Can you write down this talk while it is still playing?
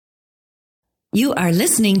You are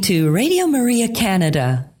listening to Radio Maria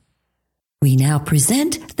Canada. We now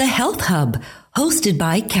present the Health Hub, hosted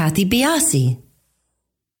by Kathy Biasi.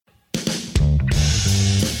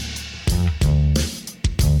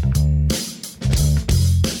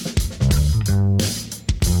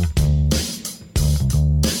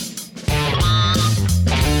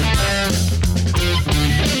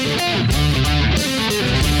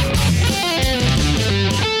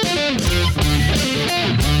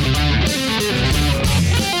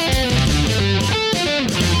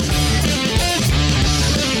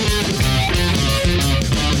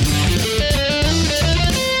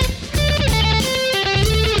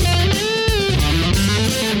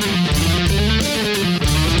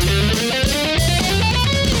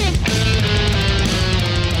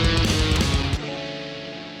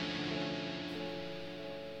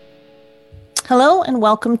 Hello and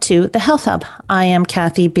welcome to the Health Hub. I am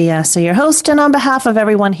Kathy Biasi, your host, and on behalf of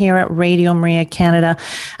everyone here at Radio Maria Canada,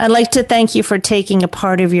 I'd like to thank you for taking a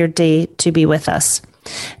part of your day to be with us.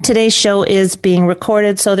 Today's show is being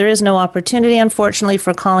recorded, so there is no opportunity, unfortunately,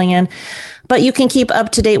 for calling in, but you can keep up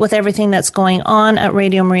to date with everything that's going on at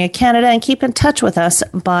Radio Maria Canada and keep in touch with us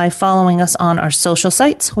by following us on our social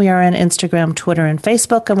sites. We are on Instagram, Twitter, and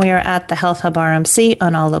Facebook, and we are at the Health Hub RMC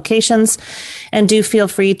on all locations. And do feel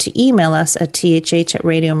free to email us at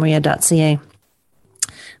thh@radiomaria.ca.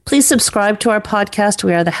 Please subscribe to our podcast.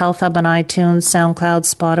 We are the Health Hub on iTunes,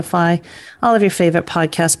 SoundCloud, Spotify, all of your favorite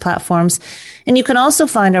podcast platforms. And you can also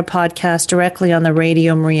find our podcast directly on the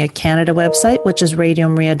Radio Maria Canada website, which is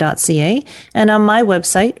radiomaria.ca, and on my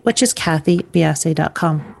website, which is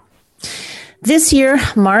kathybiasi.com. This year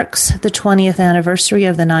marks the 20th anniversary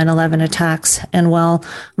of the 9/11 attacks, and while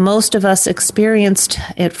most of us experienced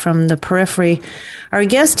it from the periphery, our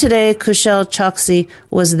guest today, Kushal Choksi,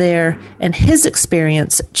 was there, and his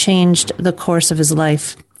experience changed the course of his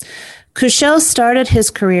life. Kushal started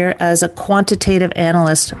his career as a quantitative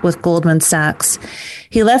analyst with Goldman Sachs.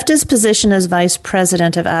 He left his position as vice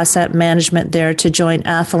president of asset management there to join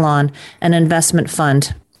Athlon, an investment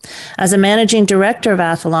fund. As a managing director of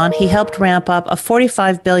Athlon, he helped ramp up a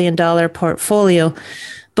 $45 billion portfolio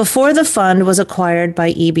before the fund was acquired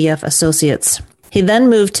by EBF Associates. He then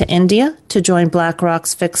moved to India to join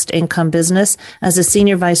BlackRock's fixed income business as a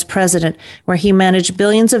senior vice president, where he managed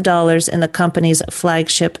billions of dollars in the company's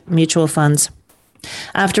flagship mutual funds.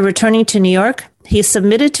 After returning to New York, he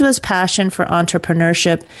submitted to his passion for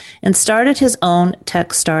entrepreneurship and started his own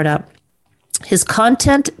tech startup. His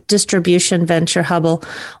content distribution venture, Hubble,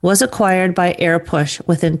 was acquired by AirPush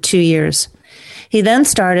within 2 years. He then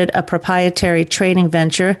started a proprietary trading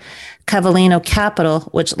venture, Cavallino Capital,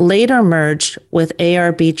 which later merged with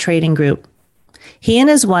ARB Trading Group. He and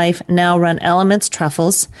his wife now run Elements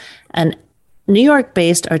Truffles, a New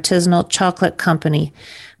York-based artisanal chocolate company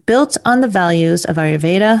built on the values of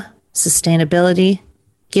Ayurveda, sustainability,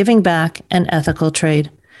 giving back, and ethical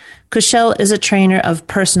trade. Kushal is a trainer of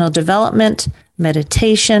personal development,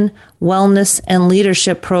 meditation, wellness, and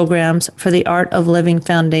leadership programs for the Art of Living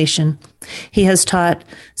Foundation. He has taught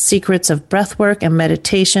secrets of breathwork and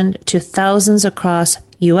meditation to thousands across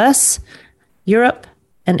U.S., Europe,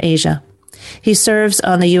 and Asia. He serves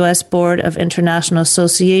on the U.S. Board of International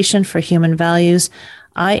Association for Human Values,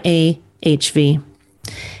 IAHV.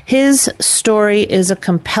 His story is a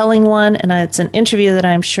compelling one, and it's an interview that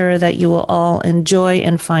I'm sure that you will all enjoy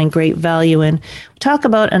and find great value in. We talk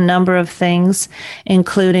about a number of things,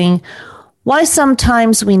 including why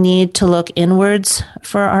sometimes we need to look inwards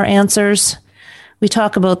for our answers. We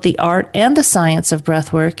talk about the art and the science of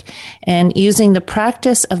breathwork and using the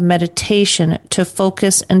practice of meditation to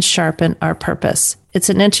focus and sharpen our purpose. It's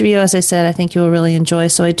an interview, as I said, I think you will really enjoy.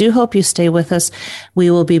 So I do hope you stay with us. We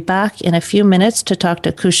will be back in a few minutes to talk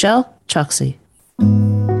to Kushal Choksi.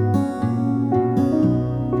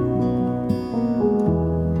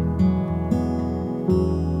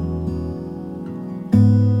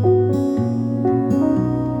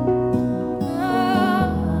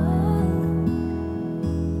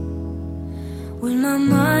 When my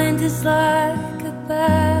mind is like a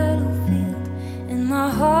battlefield and my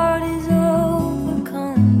heart is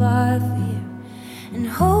overcome by fear, and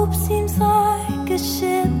hope seems like a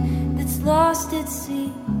ship that's lost at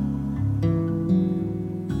sea.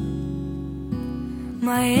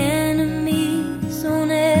 My enemies on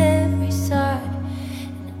every side,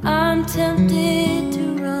 and I'm tempted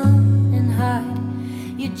to run and hide.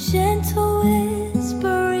 Your gentle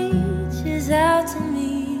whisper reaches out to me.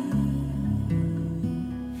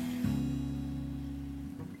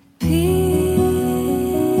 Peace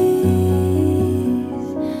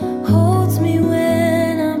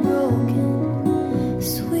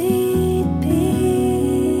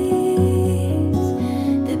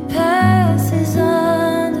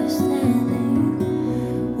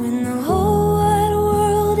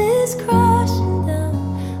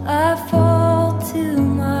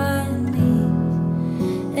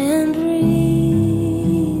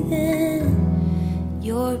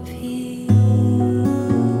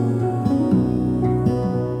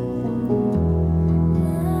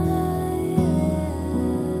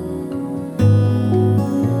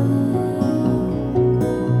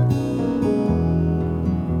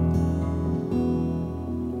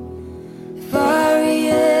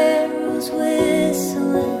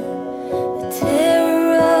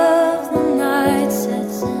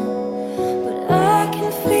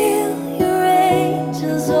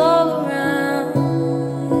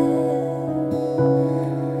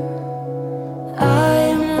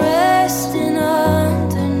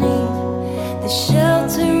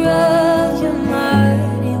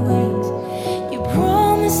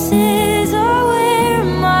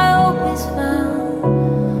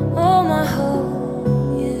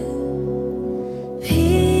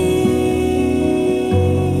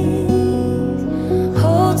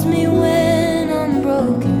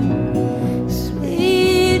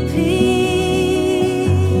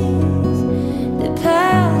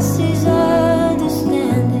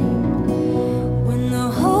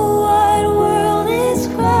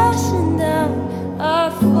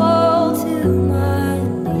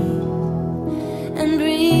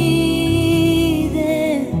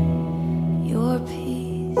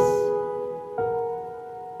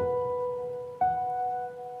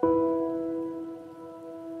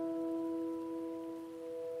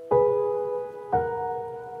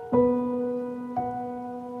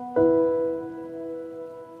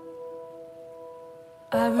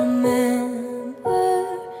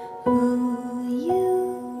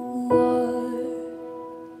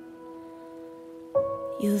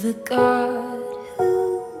the God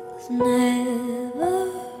who's never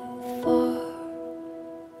far.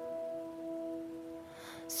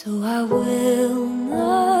 So I will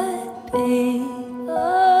not be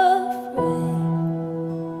afraid.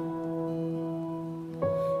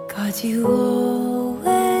 God, you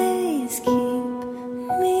always keep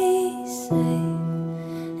me safe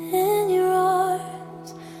in your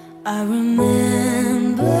arms. I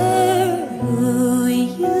remember who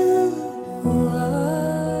you are.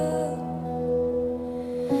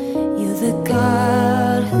 You're the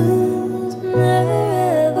God who's never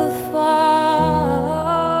ever far.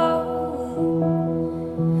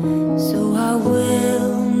 So I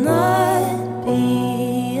will not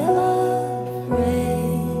be afraid.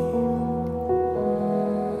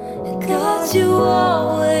 God, you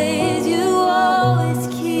always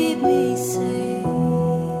keep me safe.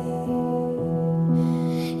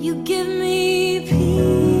 You give me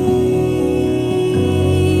peace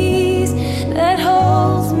that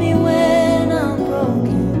holds me when I'm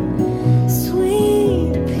broken.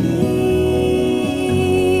 Sweet peace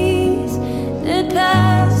that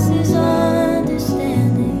passes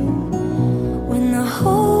understanding. When the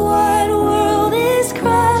whole wide world is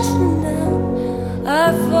crashing down,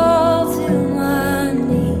 I fall to my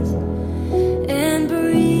knees and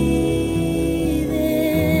breathe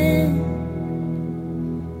in.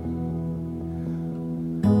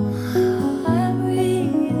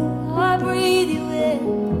 I breathe you in.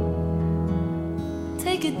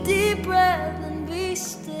 Take a deep breath and be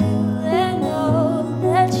still and know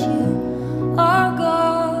that you are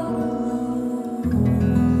God alone.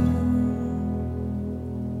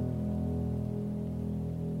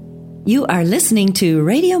 You are listening to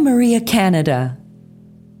Radio Maria Canada.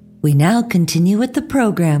 We now continue with the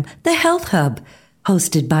program, The Health Hub,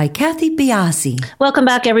 hosted by Kathy Biasi. Welcome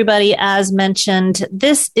back, everybody. As mentioned,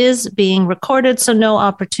 this is being recorded, so no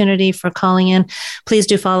opportunity for calling in. Please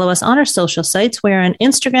do follow us on our social sites. We're on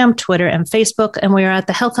Instagram, Twitter, and Facebook, and we are at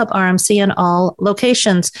the Health Hub RMC in all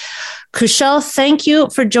locations. Kushal, thank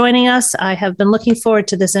you for joining us. I have been looking forward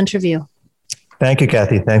to this interview. Thank you,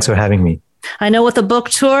 Kathy. Thanks for having me. I know with a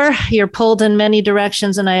book tour, you're pulled in many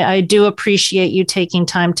directions, and I do appreciate you taking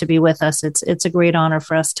time to be with us. It's a great honor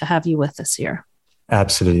for us to have you with us here.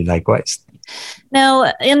 Absolutely. Likewise.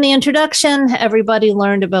 Now, in the introduction, everybody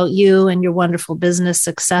learned about you and your wonderful business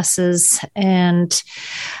successes. And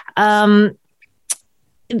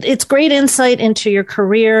it's great insight into your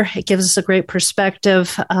career. It gives us a great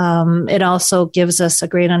perspective. It also gives us a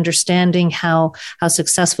great understanding how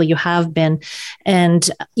successful you have been. And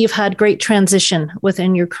you've had great transition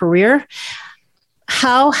within your career.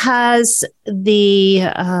 How has the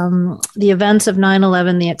events of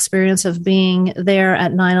 9/11, the experience of being there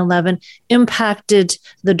at 9/11, impacted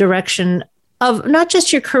the direction of not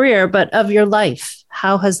just your career, but of your life?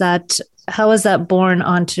 How has that borne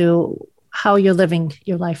onto how you're living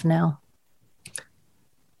your life now?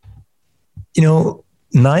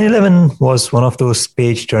 9/11 was one of those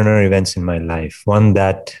page turner events in my life, one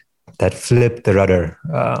that flipped the rudder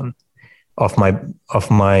of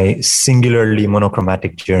my singularly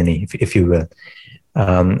monochromatic journey, if you will.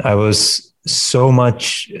 I was so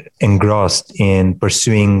much engrossed in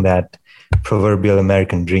pursuing that proverbial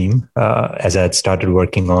American dream as I had started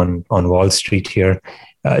working on Wall Street here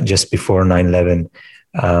just before 9/11,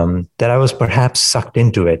 that I was perhaps sucked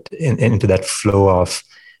into it, into that flow of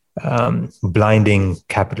blinding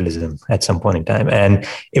capitalism at some point in time. And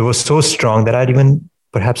it was so strong that I'd even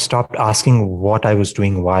perhaps stopped asking what I was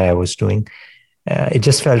doing, why I was doing. It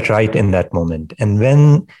just felt right in that moment. And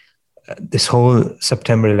when this whole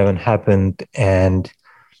September 11 happened and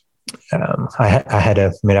I had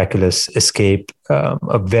a miraculous escape,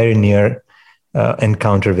 a very near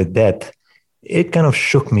encounter with death, it kind of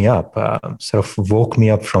shook me up, sort of woke me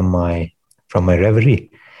up from my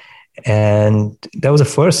reverie. And that was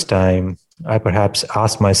the first time I perhaps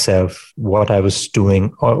asked myself what I was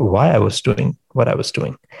doing or why I was doing what I was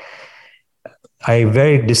doing. I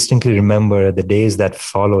very distinctly remember the days that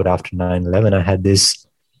followed after 9/11. I had this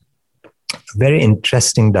very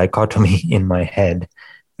interesting dichotomy in my head,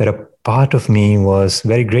 where a part of me was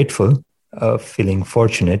very grateful, feeling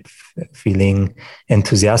fortunate, feeling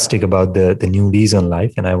enthusiastic about the new lease on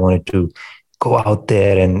life. And I wanted to go out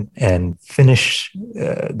there and finish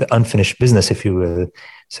the unfinished business, if you will,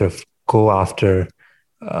 sort of go after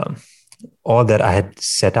all that I had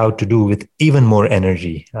set out to do with even more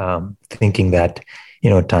energy, thinking that,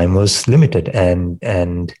 time was limited. And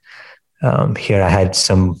here I had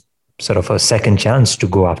some sort of a second chance to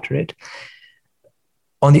go after it.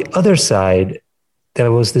 On the other side,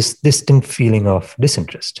 there was this distinct feeling of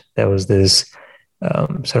disinterest. There was this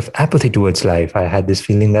sort of apathy towards life. I had this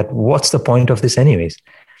feeling that what's the point of this anyways?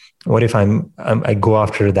 What if I go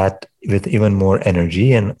after that with even more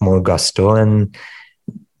energy and more gusto, and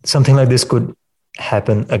something like this could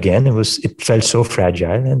happen again? It felt so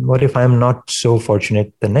fragile. And what if I'm not so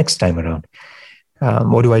fortunate the next time around?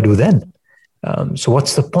 What do I do then? So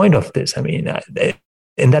what's the point of this? I mean,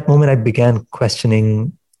 in that moment, I began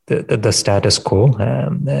questioning the status quo.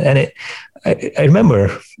 I remember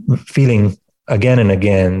feeling again and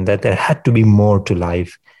again that there had to be more to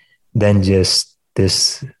life than just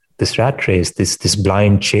this rat race, this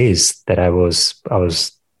blind chase that I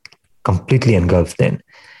was completely engulfed in.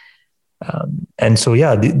 And so,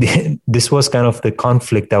 this was kind of the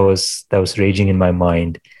conflict that was raging in my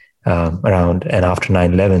mind around and after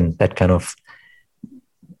 9/11 that kind of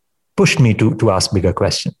pushed me to ask bigger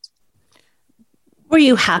questions. Were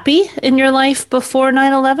you happy in your life before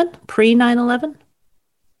 9/11, pre 9/11?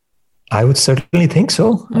 I would certainly think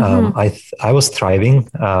so. I was thriving.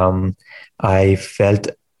 I felt,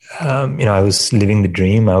 I was living the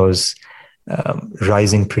dream. I was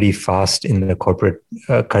rising pretty fast in the corporate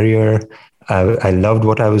career. I loved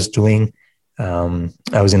what I was doing.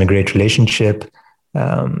 I was in a great relationship.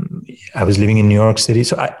 I was living in New York City.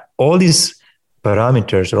 So all these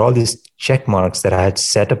parameters or all these check marks that I had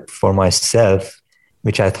set up for myself,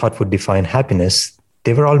 which I thought would define happiness,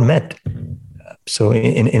 they were all met. So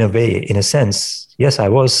in a way, in a sense, yes, I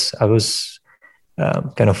was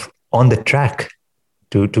kind of on the track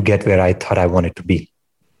to get where I thought I wanted to be.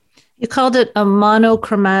 You called it a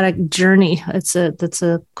monochromatic journey. That's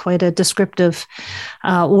a quite a descriptive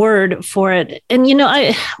word for it. And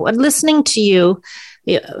listening to you,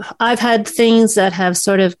 I've had things that have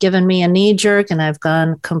sort of given me a knee jerk, and I've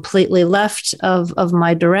gone completely left of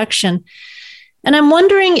my direction. And I'm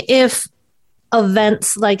wondering if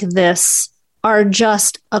events like this are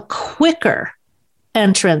just a quicker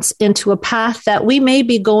entrance into a path that we may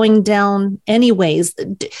be going down anyways.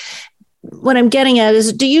 What I'm getting at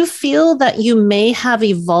is, do you feel that you may have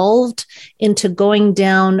evolved into going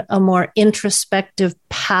down a more introspective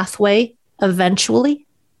pathway eventually?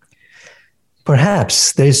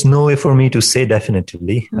 Perhaps. There's no way for me to say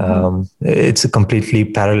definitively. Mm-hmm. It's a completely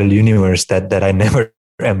parallel universe that I never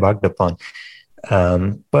embarked upon.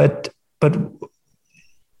 But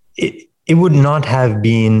it would not have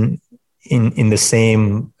been in the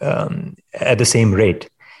same at the same rate.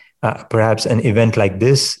 Perhaps an event like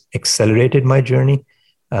this accelerated my journey.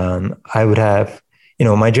 I would have,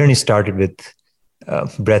 my journey started with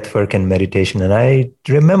breath work and meditation. And I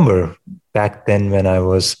remember back then when I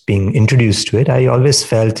was being introduced to it, I always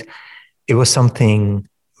felt it was something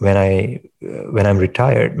when I'm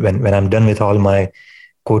retired, when I'm done with all my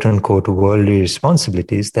quote unquote worldly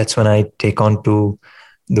responsibilities, that's when I take on to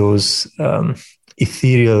those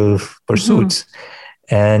ethereal pursuits.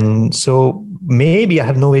 Mm-hmm. And so maybe I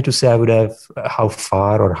have no way to say I would have how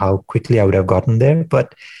far or how quickly I would have gotten there.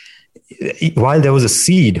 But while there was a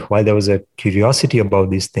seed, while there was a curiosity about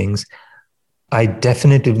these things, I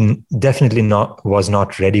definitely was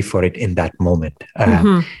not ready for it in that moment.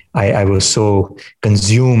 Mm-hmm. I was so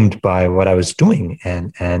consumed by what I was doing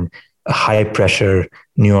and a high pressure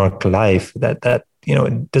New York life that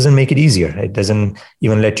it doesn't make it easier. It doesn't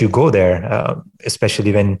even let you go there,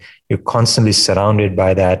 especially when you're constantly surrounded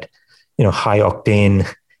by that, high octane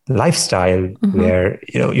lifestyle. Mm-hmm. Where,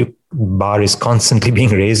 your bar is constantly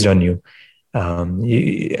being raised on you.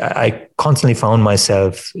 I constantly found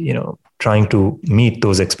myself, trying to meet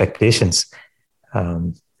those expectations.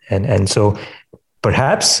 And so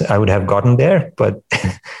perhaps I would have gotten there, but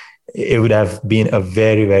it would have been a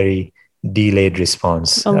very, very delayed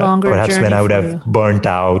response. A longer perhaps journey when I would have burnt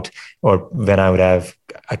out, or when I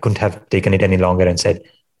couldn't have taken it any longer and said,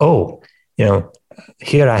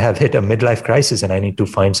 here I have hit a midlife crisis and I need to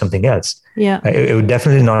find something else. Yeah. It would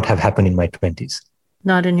definitely not have happened in my 20s.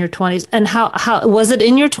 Not in your 20s. And how was it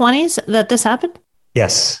in your 20s that this happened?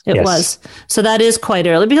 Yes. It was. So that is quite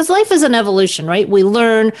early, because life is an evolution, right? We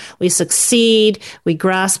learn, we succeed, we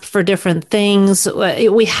grasp for different things.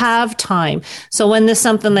 We have time. So when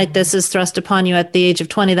something like this is thrust upon you at the age of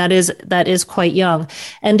 20, that is quite young.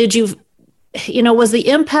 And did you, was the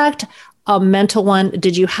impact a mental one?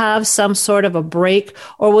 Did you have some sort of a break,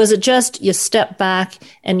 or was it just you stepped back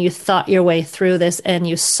and you thought your way through this and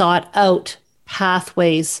you sought out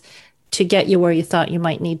pathways to get you where you thought you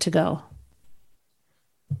might need to go?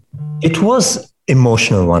 It was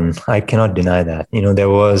emotional one. I cannot deny that. There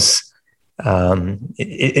was,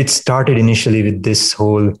 it started initially with this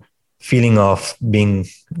whole feeling of being,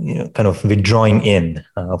 kind of withdrawing in.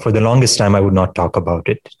 For the longest time, I would not talk about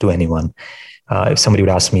it to anyone. If somebody would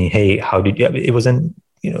ask me, hey, how did you, it was an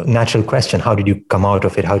natural question. How did you come out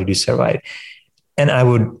of it? How did you survive? And I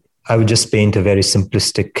would just paint a very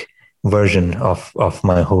simplistic version of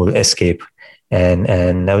my whole escape.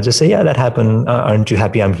 And I would just say, yeah, that happened. Aren't you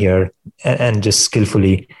happy I'm here? And just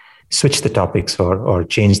skillfully switch the topics or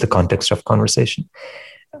change the context of conversation.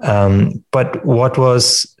 But what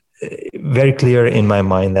was very clear in my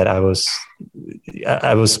mind that I was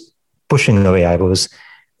pushing away. I was,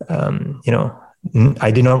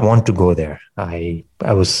 I did not want to go there. I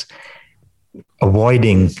was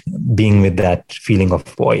avoiding being with that feeling of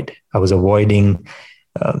void. I was avoiding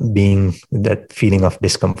being with that feeling of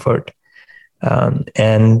discomfort.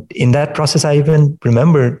 And in that process, I even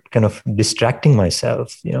remember kind of distracting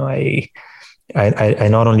myself. I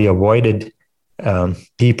not only avoided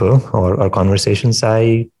people or conversations,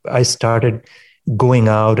 I started going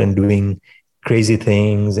out and doing crazy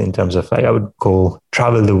things in terms of I would go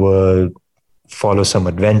travel the world, follow some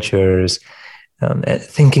adventures,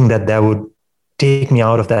 thinking that would take me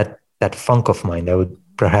out of that funk of mine. That would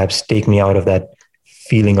perhaps take me out of that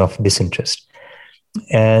feeling of disinterest.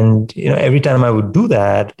 And every time I would do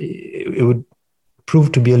that, it would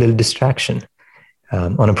prove to be a little distraction.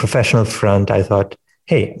 On a professional front, I thought,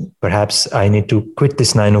 hey, perhaps I need to quit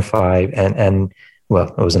this 9 to 5 and well,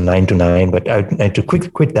 it was a 9 to 9, but I need to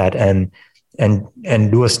quit that and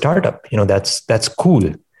do a startup. That's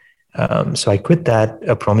cool. So I quit that,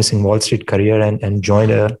 a promising Wall Street career, and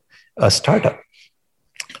joined a startup,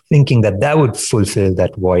 thinking that would fulfill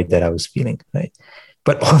that void that I was feeling. Right,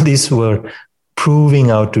 but all these were proving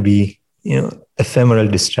out to be, ephemeral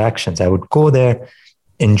distractions. I would go there,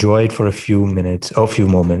 enjoy it for a few minutes, or a few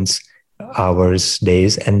moments, hours,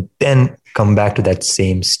 days, and then come back to that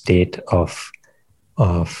same state of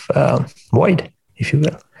void, if you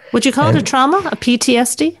will. Would you call it a trauma, a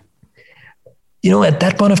PTSD? At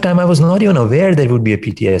that point of time, I was not even aware there would be a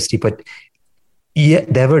PTSD, but yeah,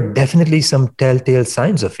 there were definitely some telltale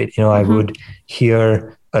signs of it. I would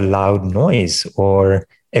hear a loud noise, or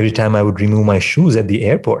every time I would remove my shoes at the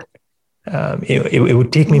airport, it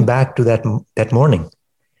would take me back to that morning.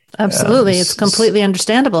 Absolutely. It's completely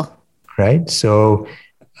understandable. Right. So,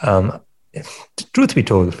 truth be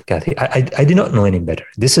told, Kathy, I did not know any better.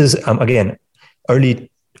 This is, again, early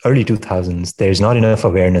 2000s. There's not enough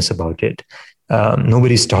awareness about it.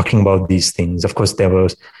 Nobody's talking about these things. Of course, there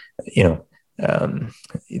was,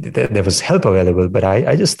 there was help available, but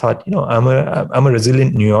I just thought, I'm a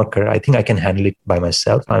resilient New Yorker. I think I can handle it by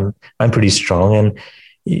myself. I'm pretty strong, and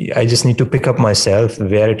I just need to pick up myself,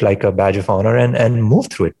 wear it like a badge of honor, and move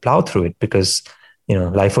through it, plow through it, because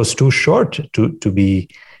life was too short to be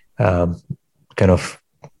kind of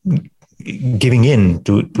giving in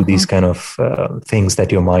to these kind of things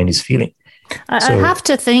that your mind is feeling. I have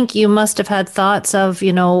to think you must have had thoughts of,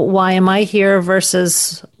 why am I here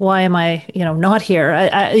versus why am I, not here?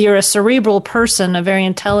 You're a cerebral person, a very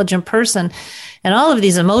intelligent person, and all of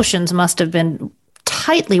these emotions must have been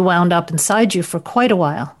tightly wound up inside you for quite a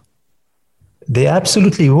while. They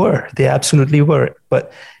absolutely were.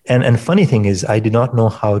 But and funny thing is, I did not know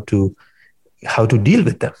how to deal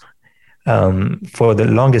with them. For the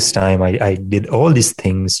longest time, I did all these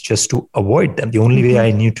things just to avoid them. The only way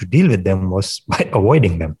I knew to deal with them was by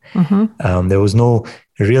avoiding them. There was no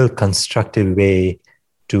real constructive way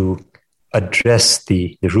to address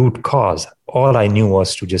the root cause. All I knew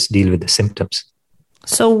was to just deal with the symptoms.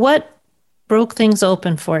 So what broke things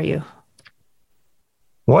open for you?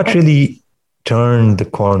 What really turned the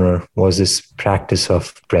corner was this practice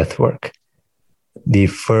of breath work. The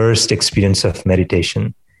first experience of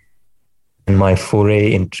meditation, and my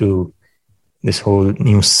foray into this whole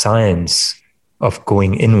new science of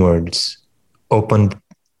going inwards, opened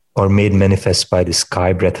or made manifest by the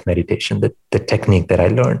sky breath meditation, the technique that I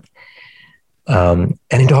learned. And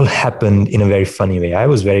it all happened in a very funny way. I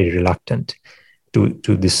was very reluctant to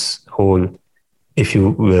this whole, if you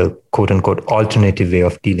will, quote unquote, alternative way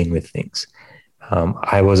of dealing with things.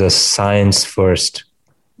 I was a science-first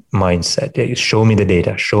mindset. Show me the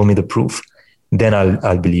data, show me the proof, then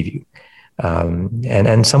I'll believe you.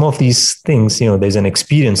 And some of these things, there's an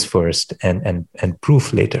experience first and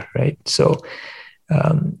proof later, right? So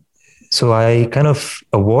I kind of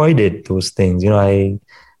avoided those things. I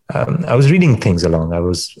was reading things along.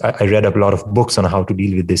 I read a lot of books on how to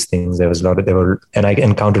deal with these things. And I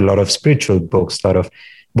encountered a lot of spiritual books, a lot of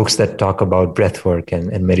books that talk about breath work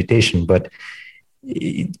and meditation, but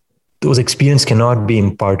those experiences cannot be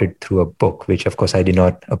imparted through a book, which of course I did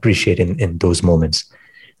not appreciate in those moments.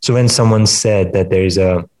 So when someone said that there's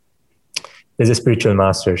there's a spiritual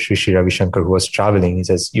master, Sri Sri Ravi Shankar, who was traveling. He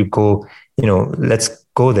says, you go, let's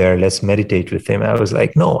go there, let's meditate with him. I was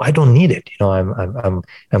like, no, I don't need it. I'm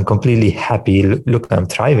completely happy. Look, I'm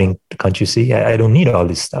thriving. Can't you see? I don't need all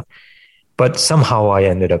this stuff. But somehow I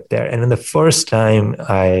ended up there. And then the first time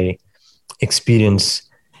I experienced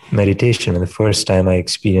meditation, and the first time I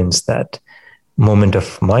experienced that moment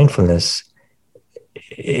of mindfulness,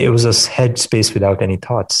 it was a headspace without any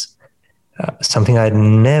thoughts, something I'd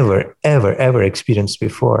never, ever, ever experienced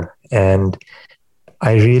before. And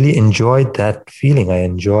I really enjoyed that feeling. I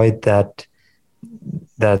enjoyed that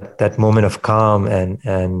moment of calm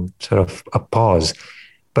and sort of a pause.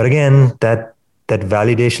 But again, that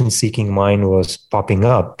validation-seeking mind was popping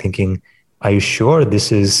up, thinking, are you sure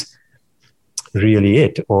this is really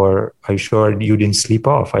it? Or are you sure you didn't sleep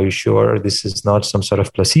off? Are you sure this is not some sort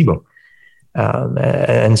of placebo?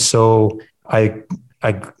 And so I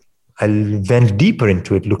went deeper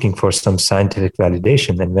into it, looking for some scientific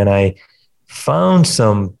validation. And when I found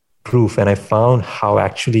some proof and I found how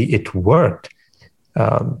actually it worked,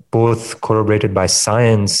 both corroborated by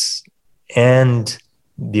science and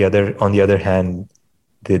on the other hand,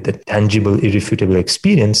 the tangible, irrefutable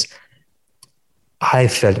experience, I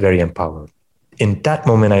felt very empowered. In that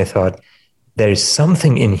moment, I thought, there is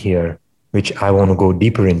something in here which I want to go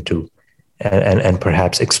deeper into and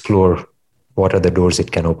perhaps explore what are the doors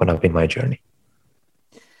it can open up in my journey.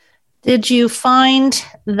 Did you find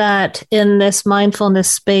that in this mindfulness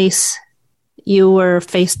space, you were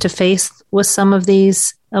face to face with some of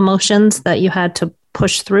these emotions that you had to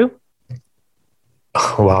push through?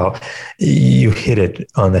 Oh, wow. You hit it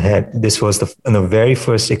on the head. This was the very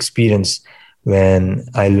first experience when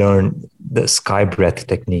I learned the sky breath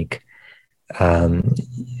technique.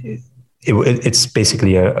 It's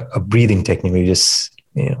basically a breathing technique. You just,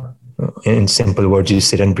 in simple words, you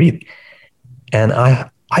sit and breathe. And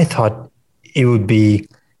I thought it would be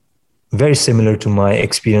very similar to my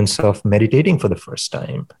experience of meditating for the first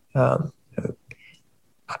time.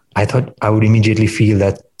 I thought I would immediately feel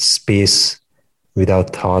that space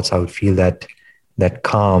without thoughts. I would feel that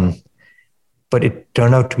calm. But it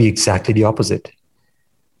turned out to be exactly the opposite.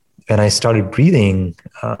 When I started breathing,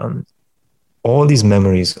 all these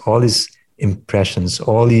memories, all these impressions,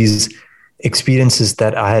 all these experiences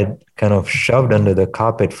that I had kind of shoved under the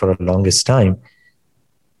carpet for the longest time,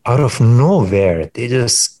 out of nowhere, they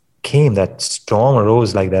just came. That storm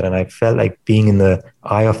arose like that, and I felt like being in the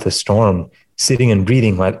eye of the storm, sitting and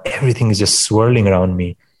breathing while everything is just swirling around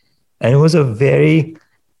me. And it was a very,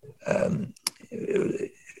 I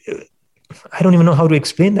don't even know how to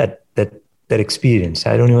explain that experience.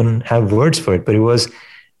 I don't even have words for it, but it was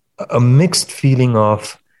a mixed feeling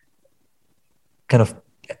of kind of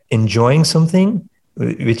enjoying something,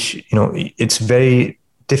 which, it's very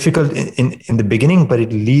difficult in the beginning, but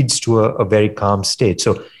it leads to a very calm state.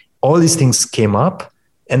 So all these things came up,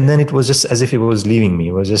 and then it was just as if it was leaving me.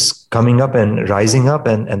 It was just coming up and rising up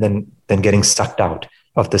and then getting sucked out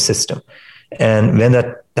of the system. And when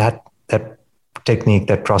that technique,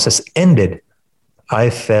 that process ended, I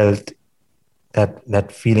felt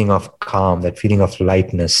that feeling of calm, that feeling of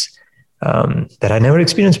lightness that I never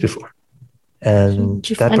experienced before. And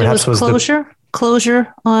did you that find perhaps it was was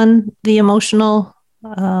closure on the emotional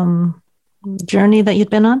journey that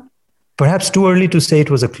you'd been on? Perhaps too early to say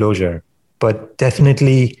it was a closure, but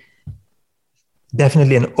definitely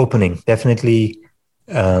an opening, definitely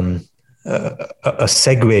a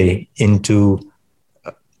segue into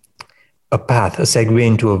a path, a segue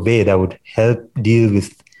into a way that would help deal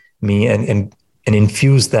with me and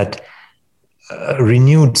infuse that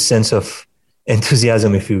renewed sense of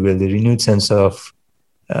enthusiasm, if you will, the renewed sense of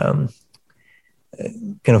kind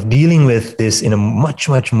of dealing with this in a much,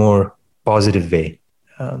 much more positive way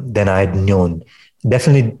than I had known.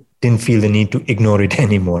 Definitely didn't feel the need to ignore it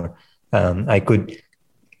anymore.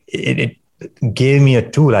 It gave me a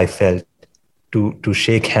tool, I felt, to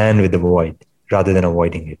shake hand with the void rather than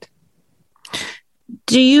avoiding it.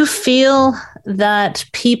 Do you feel that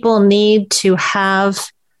people need to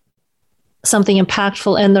have something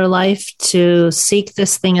impactful in their life to seek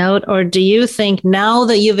this thing out? Or do you think now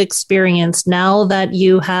that you've experienced, now that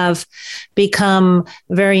you have become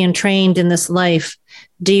very entrained in this life,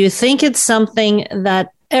 do you think it's something that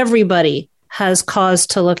everybody has cause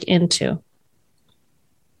to look into?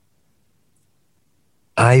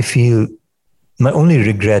 I feel my only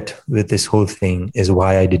regret with this whole thing is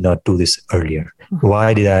why I did not do this earlier. Mm-hmm.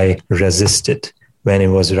 Why did I resist it when it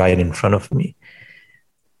was right in front of me?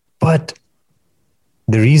 But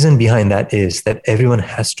the reason behind that is that everyone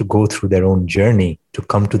has to go through their own journey to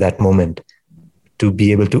come to that moment, to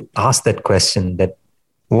be able to ask that question, that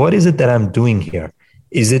what is it that I'm doing here?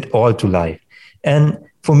 Is it all to life? And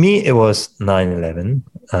for me, it was 9/11.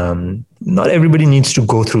 Not everybody needs to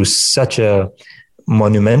go through such a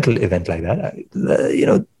monumental event like that.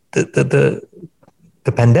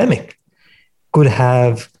 The pandemic could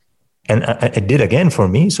have, and it did again for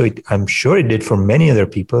me, so I'm sure it did for many other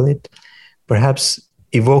people. It perhaps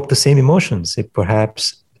evoked the same emotions. It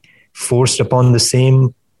perhaps forced upon the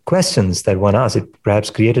same questions that one asked. It perhaps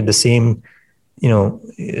created the same,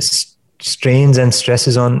 strains and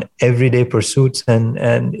stresses on everyday pursuits, and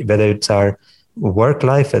whether it's our work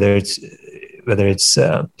life, whether it's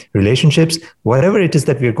relationships, whatever it is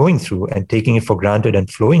that we're going through and taking it for granted and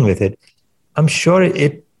flowing with it. I'm sure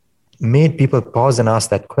it made people pause and ask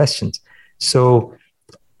that questions. So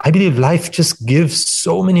I believe life just gives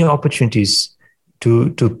so many opportunities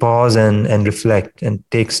to pause and reflect and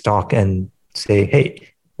take stock and say,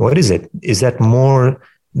 hey, what is it? Is that more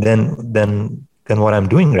than what I'm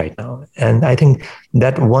doing right now? And I think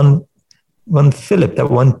that one fillip,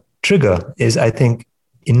 that one trigger is, I think,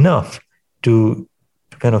 enough to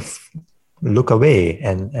kind of look away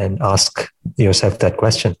and ask yourself that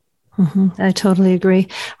question. Mm-hmm. I totally agree.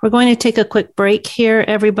 We're going to take a quick break here,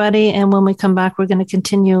 everybody. And when we come back, we're going to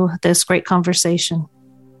continue this great conversation.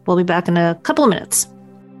 We'll be back in a couple of minutes.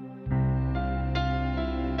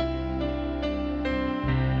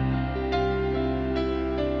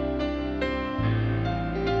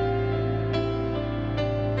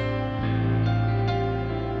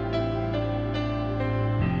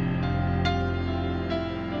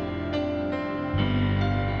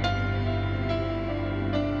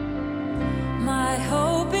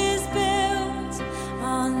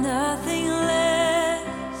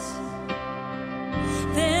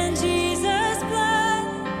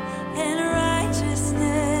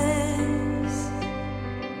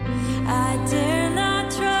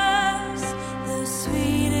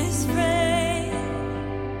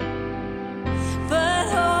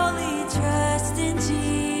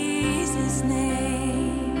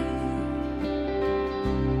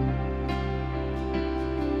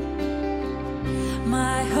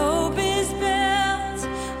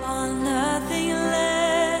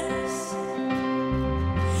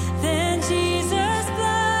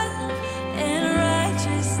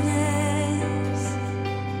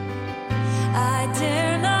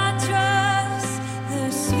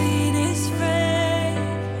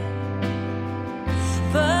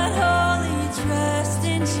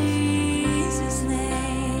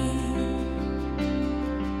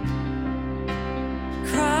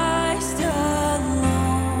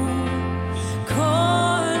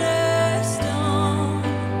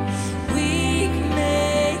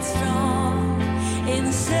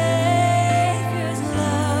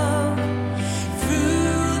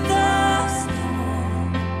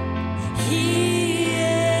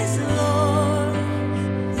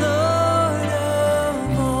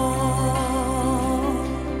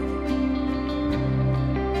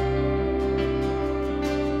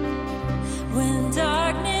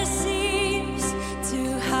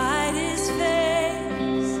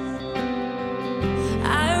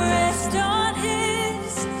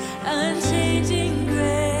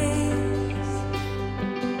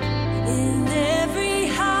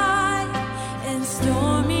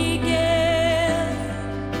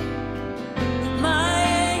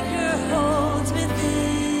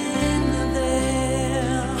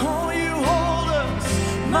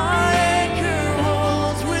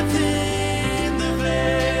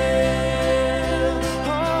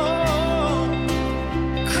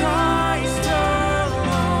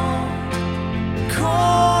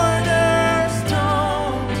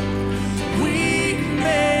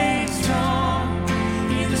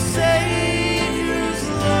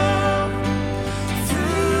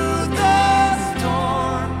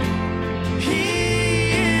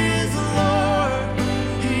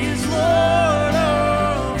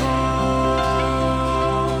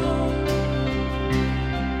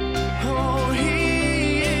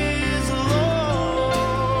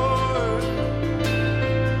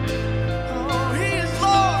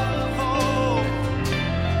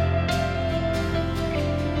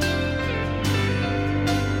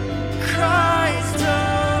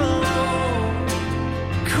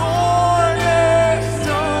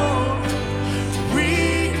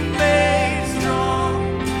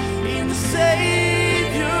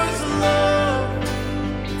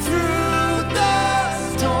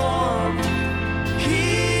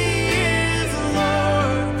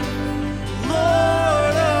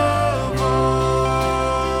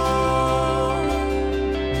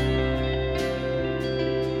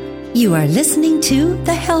 You are listening to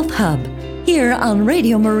The Health Hub here on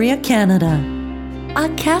Radio Maria Canada, a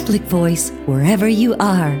Catholic voice wherever you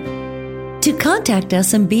are. To contact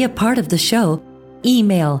us and be a part of the show,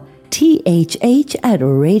 email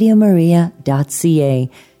thh@radiomaria.ca.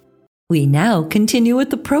 We now continue with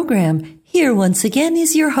the program. Here once again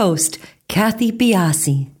is your host, Kathy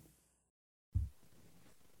Biasi.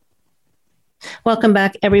 Welcome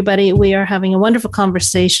back, everybody. We are having a wonderful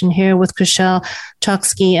conversation here with Kushal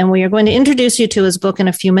Choksky, and we are going to introduce you to his book in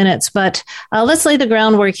a few minutes. But let's lay the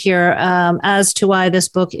groundwork here as to why this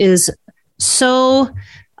book is so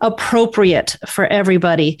appropriate for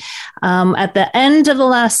everybody. At the end of the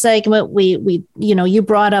last segment, we you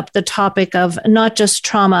brought up the topic of not just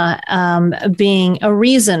trauma being a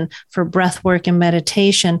reason for breath work and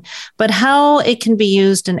meditation, but how it can be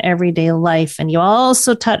used in everyday life. And you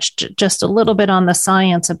also touched just a little bit on the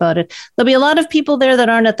science about it. There'll be a lot of people there that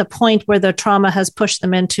aren't at the point where the trauma has pushed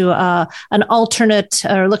them into an alternate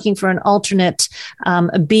or looking for an alternate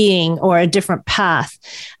being or a different path.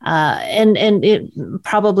 And it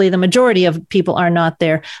probably the majority of people are not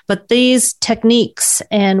there, but these techniques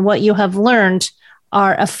and what you have learned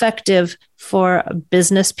are effective for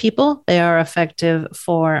business people. They are effective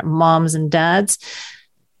for moms and dads.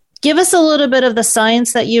 Give us a little bit of the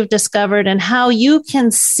science that you've discovered and how you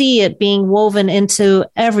can see it being woven into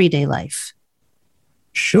everyday life.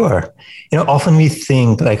 Sure. Often we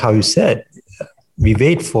think, like how you said, we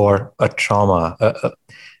wait for a trauma,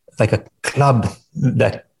 like a club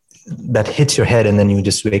that hits your head, and then you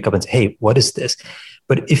just wake up and say, hey, what is this?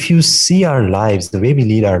 But if you see our lives, the way we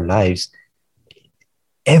lead our lives,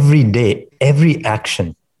 every day, every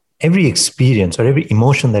action, every experience, or every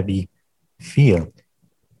emotion that we feel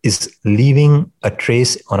is leaving a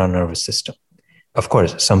trace on our nervous system. Of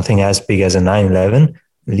course, something as big as a 9/11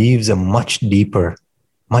 leaves a much deeper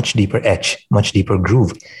etch, much deeper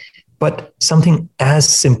groove. But something as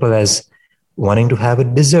simple as wanting to have a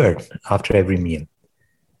dessert after every meal,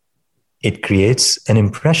 it creates an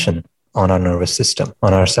impression on our nervous system,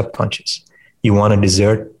 on our subconscious. You want a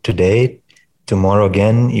dessert today, tomorrow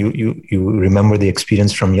again, you remember the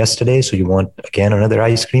experience from yesterday, so you want again another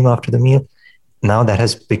ice cream after the meal. Now that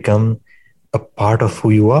has become a part of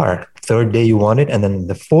who you are. Third day you want it, and then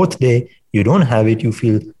the fourth day you don't have it, you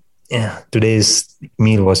feel, today's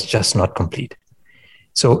meal was just not complete.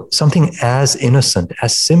 So something as innocent,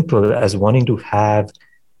 as simple as wanting to have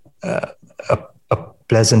a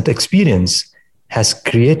pleasant experience has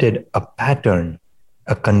created a pattern,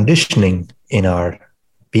 a conditioning in our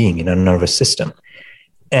being, in our nervous system.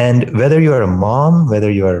 And whether you're a mom,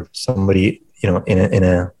 whether you're somebody, in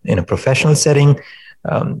a professional setting,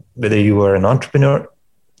 whether you are an entrepreneur,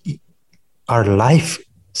 our life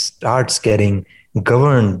starts getting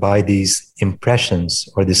governed by these impressions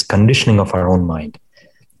or this conditioning of our own mind.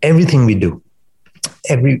 Everything we do,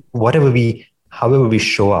 however we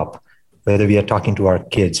show up, whether we are talking to our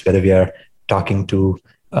kids, whether we are talking to,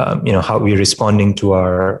 how we're responding to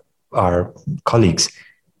our colleagues,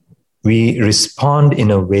 we respond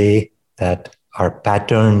in a way that our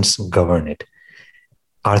patterns govern it.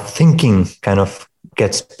 Our thinking kind of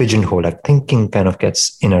gets pigeonholed. Our thinking kind of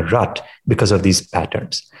gets in a rut because of these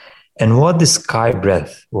patterns. And what this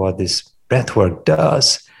breath work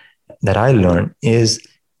does that I learned is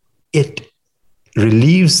it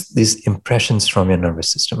relieves these impressions from your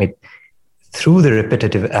nervous system. Through the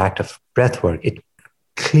repetitive act of breath work, it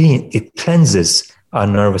cleanses our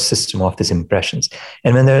nervous system of these impressions.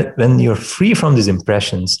 And when you're free from these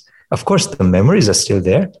impressions, of course, the memories are still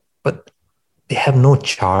there, but they have no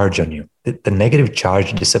charge on you. The negative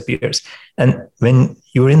charge disappears. And when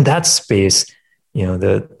you're in that space,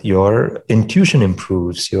 your intuition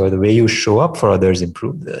improves, the way you show up for others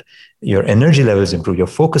improves, your energy levels improve, your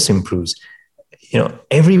focus improves.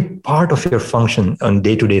 Every part of your function on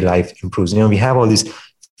day-to-day life improves. We have all these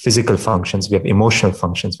physical functions, we have emotional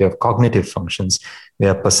functions, we have cognitive functions, we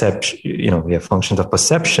have perception, we have functions of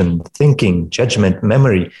perception, thinking, judgment,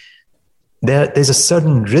 memory. There's a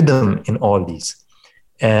certain rhythm in all these.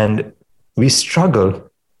 And we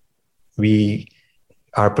struggle,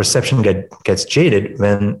 our perception gets jaded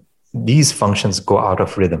when these functions go out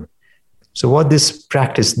of rhythm. So what this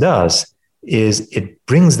practice does is it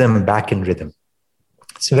brings them back in rhythm.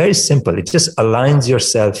 It's very simple. It just aligns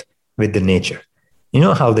yourself with the nature. You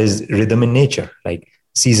know how there's rhythm in nature, like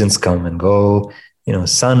seasons come and go,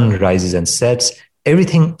 sun rises and sets.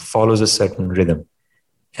 Everything follows a certain rhythm.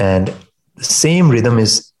 And the same rhythm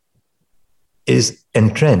is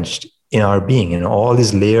entrenched in our being, in all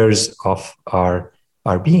these layers of our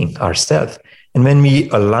being, our self. And when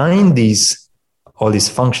we align all these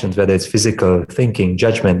functions, whether it's physical, thinking,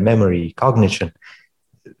 judgment, memory, cognition,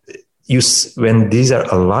 when these are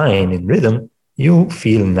aligned in rhythm, you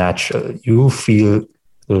feel natural, you feel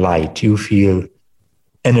light, you feel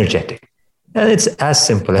energetic. And it's as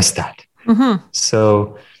simple as that. Mm-hmm.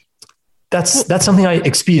 So that's something I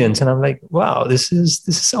experienced. And I'm like, wow, this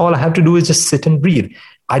is all I have to do is just sit and breathe.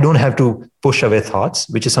 I don't have to push away thoughts,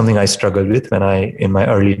 which is something I struggled with in my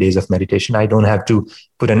early days of meditation. I don't have to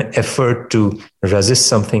put an effort to resist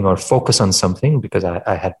something or focus on something because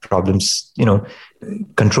I had problems,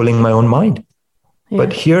 controlling my own mind. Yeah.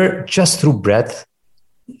 But here, just through breath,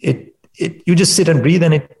 you just sit and breathe,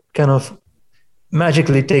 and it kind of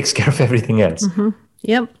magically takes care of everything else. Mm-hmm.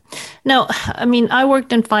 Yep. No, I mean, I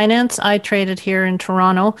worked in finance. I traded here in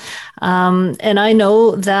Toronto. And I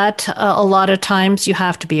know that a lot of times you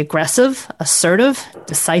have to be aggressive, assertive,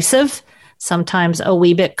 decisive, sometimes a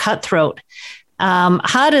wee bit cutthroat.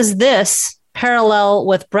 How does this parallel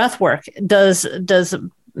with breath work? Does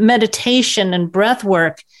meditation and breath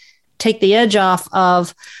work take the edge off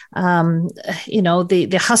of,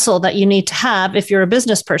 the hustle that you need to have if you're a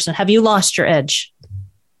business person? Have you lost your edge?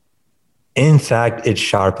 In fact, it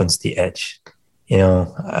sharpens the edge.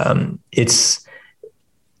 This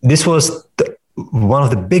was one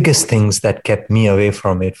of the biggest things that kept me away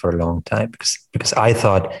from it for a long time, because I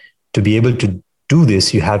thought to be able to do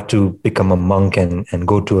this, you have to become a monk and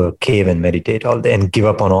go to a cave and meditate all day and give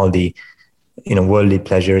up on all the worldly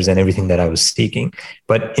pleasures and everything that I was seeking.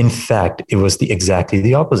 But in fact, it was exactly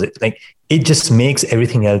the opposite. Like, it just makes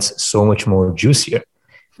everything else so much more juicier.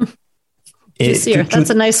 Juicier.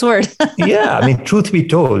 That's a nice word. Yeah. I mean, truth be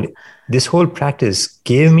told, this whole practice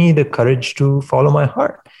gave me the courage to follow my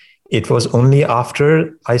heart. It was only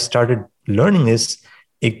after I started learning this,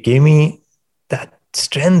 it gave me that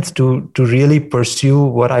strength to really pursue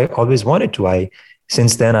what I always wanted to.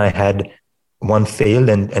 Since then, I had one failed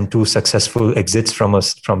and two successful exits from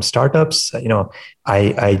startups.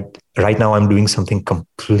 I right now I'm doing something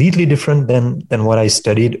completely different than what I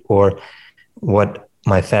studied or what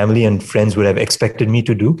my family and friends would have expected me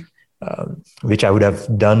to do, which I would have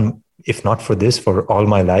done if not for this for all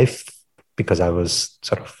my life, because I was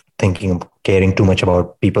sort of caring too much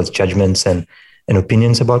about people's judgments and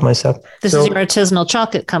opinions about myself. This is your artisanal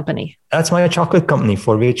chocolate company. That's my chocolate company,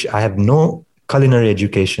 for which I have no culinary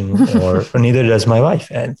education, or neither does my wife.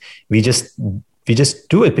 And we just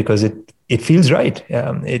do it because it feels right.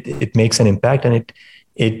 It makes an impact, and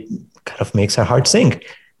it kind of makes our heart sing.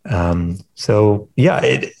 So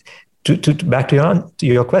yeah, back to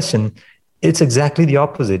your question, it's exactly the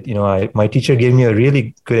opposite. My teacher gave me a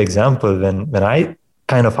really good example when I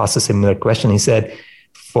kind of asked a similar question. He said,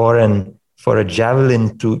 for a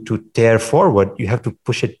javelin to tear forward, you have to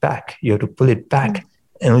push it back. You have to pull it back,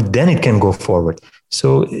 and then it can go forward.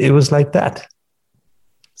 So it was like that.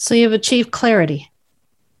 So you've achieved clarity.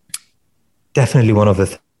 Definitely one of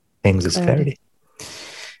the things is clarity.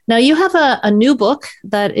 Now, you have a new book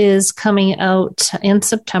that is coming out in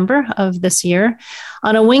September of this year,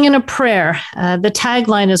 On a Wing and a Prayer. The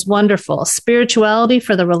tagline is wonderful: spirituality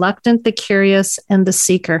for the reluctant, the curious, and the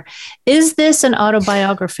seeker. Is this an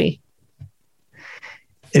autobiography?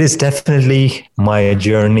 It is definitely my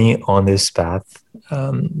journey on this path,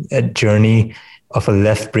 a journey of a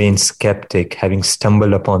left-brain skeptic having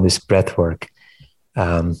stumbled upon this breath work,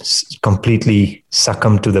 completely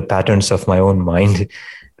succumbed to the patterns of my own mind.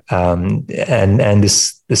 And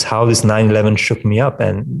this how this 9/11 shook me up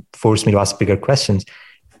and forced me to ask bigger questions.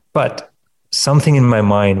 But something in my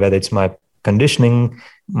mind, whether it's my conditioning,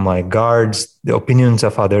 my guards, the opinions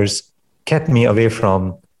of others, kept me away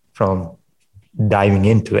from diving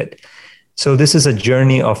into it. So this is a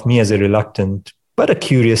journey of me as a reluctant but a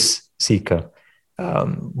curious seeker,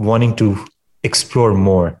 wanting to explore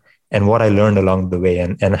more, and what I learned along the way,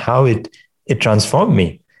 and how it transformed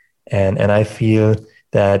me. And I feel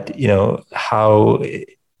that, how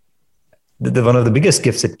one of the biggest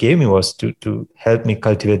gifts it gave me was to help me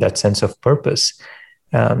cultivate that sense of purpose.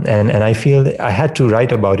 And I feel that I had to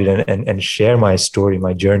write about it and share my story,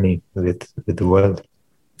 my journey with the world.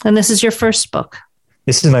 And this is your first book?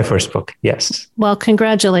 This is my first book, yes. Well,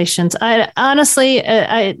 congratulations. I honestly,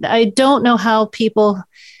 I don't know how people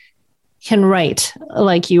can write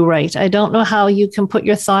like you write. I don't know how you can put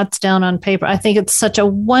your thoughts down on paper. I think it's such a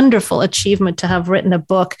wonderful achievement to have written a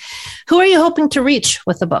book. Who are you hoping to reach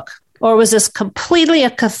with the book? Or was this completely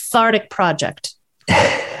a cathartic project?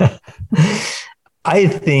 I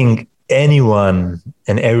think anyone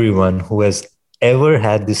and everyone who has ever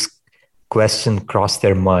had this question cross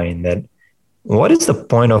their mind, that what is the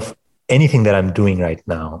point of anything that I'm doing right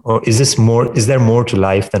now? Or is there more to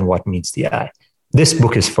life than what meets the eye? This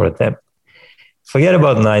book is for them. Forget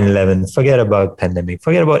about 9/11, forget about pandemic,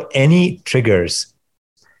 forget about any triggers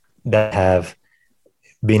that have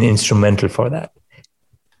been instrumental for that.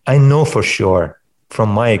 I know for sure from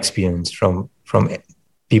my experience, from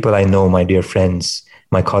people I know, my dear friends,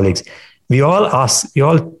 my colleagues, we all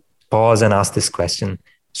pause and ask this question.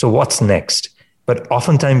 So what's next? But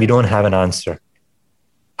oftentimes we don't have an answer.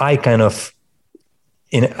 I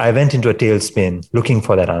went into a tailspin looking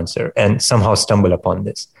for that answer and somehow stumble upon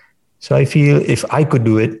this. So I feel if I could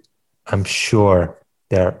do it, I'm sure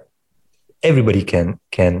everybody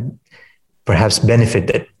can perhaps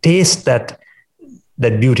benefit, taste that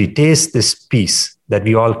beauty, taste this peace that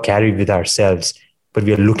we all carry with ourselves, but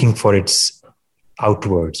we are looking for it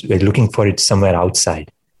outwards. We're looking for it somewhere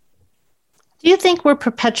outside. Do you think we're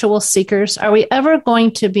perpetual seekers? Are we ever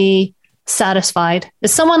going to be satisfied?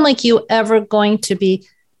 Is someone like you ever going to be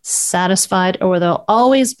satisfied, or will there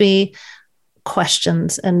always be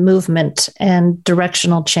questions and movement and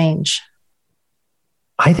directional change?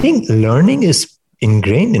 I think learning is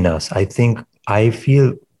ingrained in us. I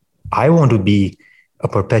feel I want to be a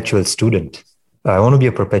perpetual student. I want to be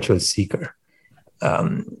a perpetual seeker.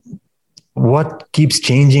 What keeps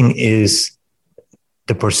changing is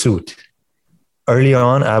the pursuit. Early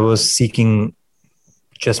on, I was seeking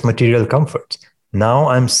just material comforts. Now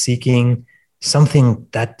I'm seeking something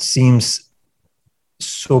that seems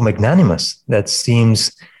so magnanimous, that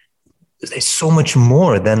seems there's so much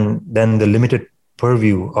more than the limited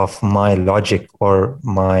purview of my logic or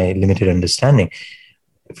my limited understanding.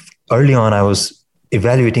 Early on, I was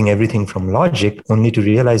evaluating everything from logic, only to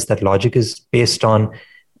realize that logic is based on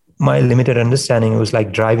my limited understanding. It was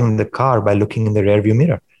like driving the car by looking in the rearview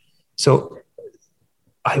mirror. So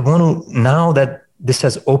I want to, now that this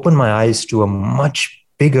has opened my eyes to a much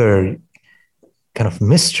bigger kind of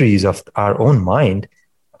mysteries of our own mind,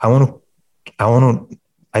 I don't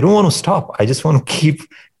want to stop. I just want to keep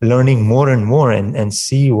learning more and more and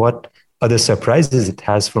see what other surprises it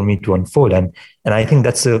has for me to unfold. And I think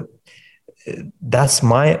that's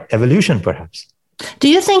my evolution, perhaps. Do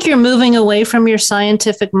you think you're moving away from your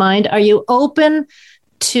scientific mind? Are you open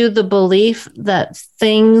to the belief that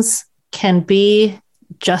things can be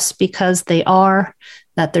just because they are,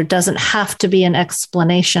 that there doesn't have to be an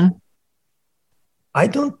explanation? I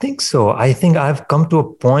don't think so. I think I've come to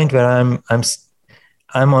a point where I'm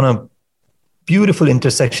on a beautiful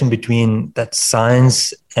intersection between that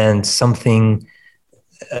science and something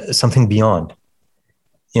beyond.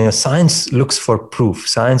 You know, science looks for proof.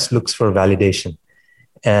 Science looks for validation.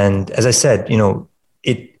 And as I said, you know,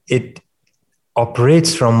 it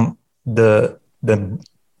operates from the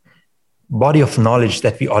body of knowledge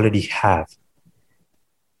that we already have.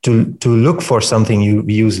 To look for something,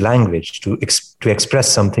 we use language. To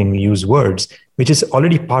express something, we use words, which is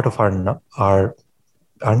already part of our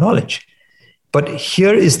knowledge. But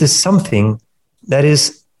here is this something that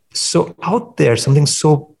is so out there, something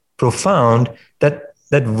so profound that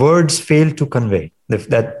words fail to convey.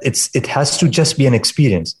 That it has to just be an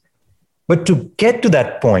experience. But to get to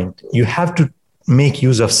that point, you have to make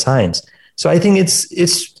use of science. So I think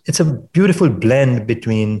it's a beautiful blend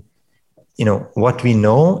between, you know, what we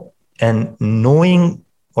know and knowing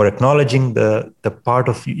or acknowledging the part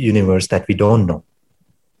of the universe that we don't know.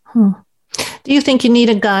 Do you think you need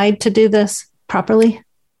a guide to do this properly?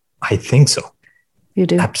 I think so. You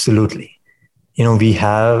do? Absolutely. You know, we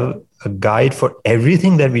have a guide for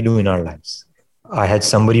everything that we do in our lives. I had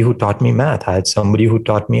somebody who taught me math. I had somebody who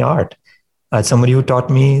taught me art. I had somebody who taught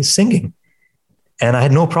me singing. And I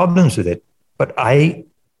had no problems with it. But I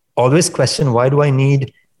always question, why do I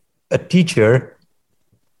need a teacher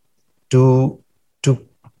to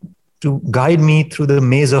guide me through the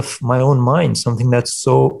maze of my own mind, something that's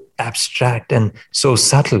so abstract and so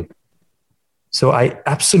subtle? So I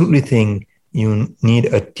absolutely think you need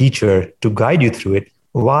a teacher to guide you through it.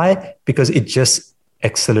 Why? Because it just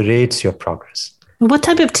accelerates your progress. What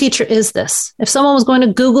type of teacher is this? If someone was going to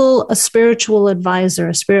Google a spiritual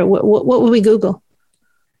advisor, what would we Google?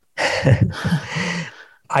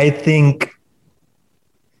 I think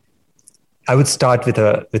I would start with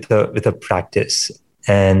a practice,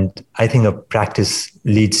 and I think a practice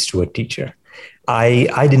leads to a teacher.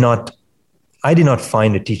 I did not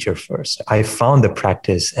find a teacher first. I found the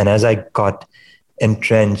practice, and as I got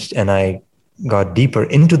entrenched and I got deeper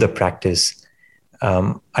into the practice,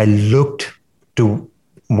 I looked to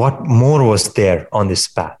what more was there on this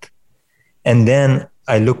path, and then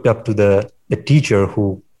I looked up to the teacher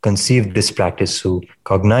who conceived this practice, who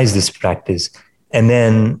cognized this practice. And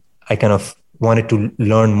then I kind of wanted to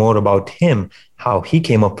learn more about him, how he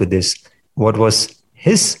came up with this, what was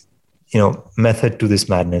his, method to this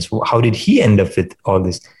madness. How did he end up with all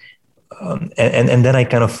this? And then I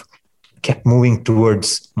kind of kept moving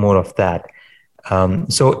towards more of that.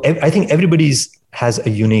 So I think everybody's has a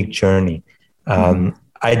unique journey.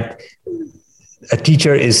 a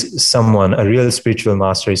teacher is someone, a real spiritual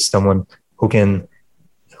master is someone who can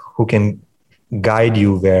guide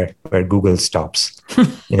you where Google stops.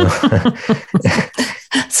 That's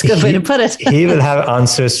a good way to put it. He will have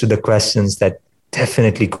answers to the questions that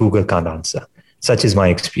definitely Google can't answer. Such is my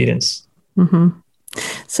experience. Mm-hmm.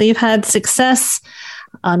 So you've had success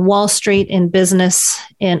on Wall Street, in business,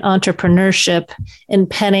 in entrepreneurship, in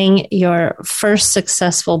penning your first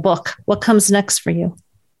successful book. What comes next for you?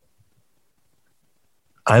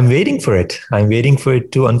 I'm waiting for it. I'm waiting for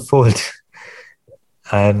it to unfold.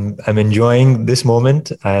 I'm enjoying this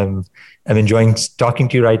moment. I'm enjoying talking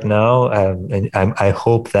to you right now. And I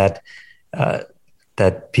hope that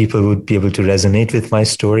people would be able to resonate with my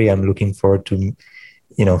story. I'm looking forward to,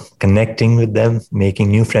 connecting with them, making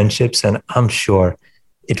new friendships, and I'm sure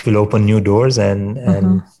it will open new doors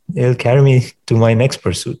and it'll carry me to my next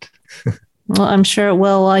pursuit. Well, I'm sure it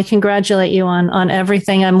will. Well, I congratulate you on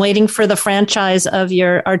everything. I'm waiting for the franchise of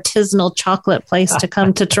your artisanal chocolate place to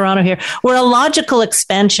come to Toronto here. We're a logical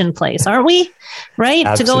expansion place, aren't we? Right?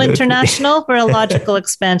 Absolutely. To go international, we're a logical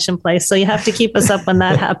expansion place. So you have to keep us up when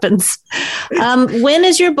that happens. When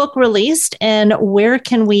is your book released and where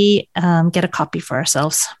can we get a copy for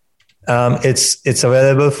ourselves? It's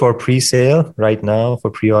available for pre-sale right now, for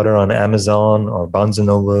pre-order on Amazon or Barnes &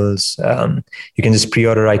 Nobles. You can just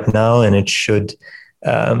pre-order right now and it should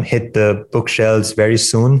hit the bookshelves very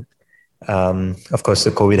soon. Of course,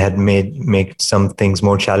 the COVID had made some things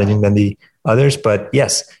more challenging than the others, but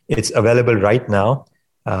yes, it's available right now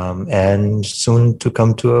and soon to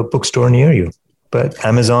come to a bookstore near you. But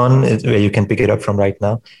Amazon is where you can pick it up from right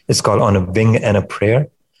now. It's called On a Wing and a Prayer.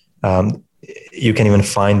 You can even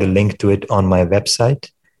find a link to it on my website,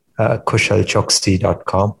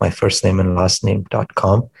 kushalchoksi.com, my first name and last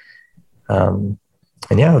name.com. And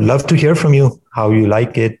yeah, I'd love to hear from you, how you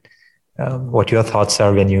like it, what your thoughts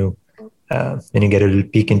are when you get a little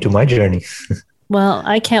peek into my journey. Well,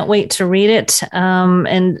 I can't wait to read it.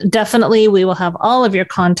 And definitely we will have all of your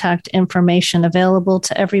contact information available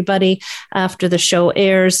to everybody after the show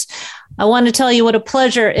airs. I want to tell you what a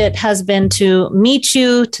pleasure it has been to meet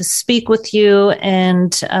you, to speak with you.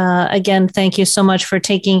 And again, thank you so much for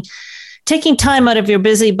taking time out of your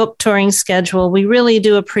busy book touring schedule. We really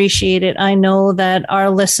do appreciate it. I know that our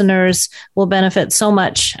listeners will benefit so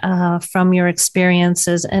much from your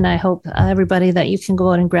experiences. And I hope everybody that you can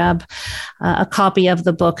go out and grab a copy of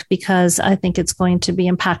the book because I think it's going to be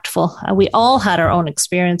impactful. We all had our own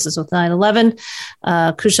experiences with 9/11.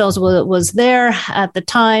 Kushal was there at the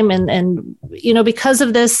time. And because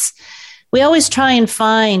of this, we always try and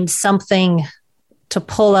find something to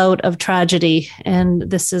pull out of tragedy. And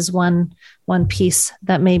this is one piece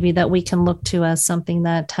that maybe that we can look to as something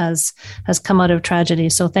that has come out of tragedy.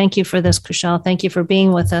 So thank you for this, Kushal. Thank you for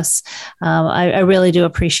being with us. I really do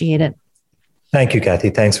appreciate it. Thank you,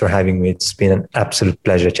 Kathy. Thanks for having me. It's been an absolute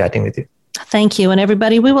pleasure chatting with you. Thank you. And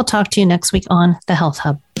everybody, we will talk to you next week on The Health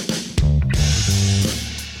Hub.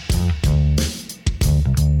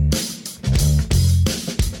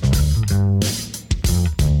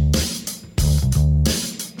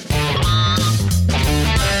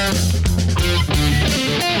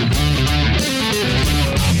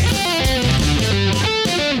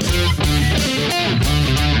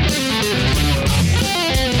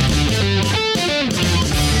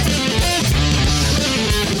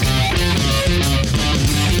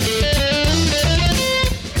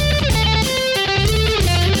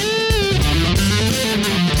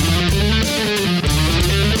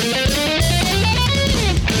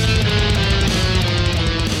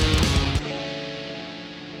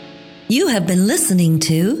 You have been listening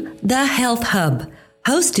to The Health Hub,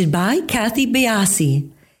 hosted by Kathy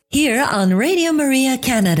Biasi, here on Radio Maria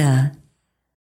Canada.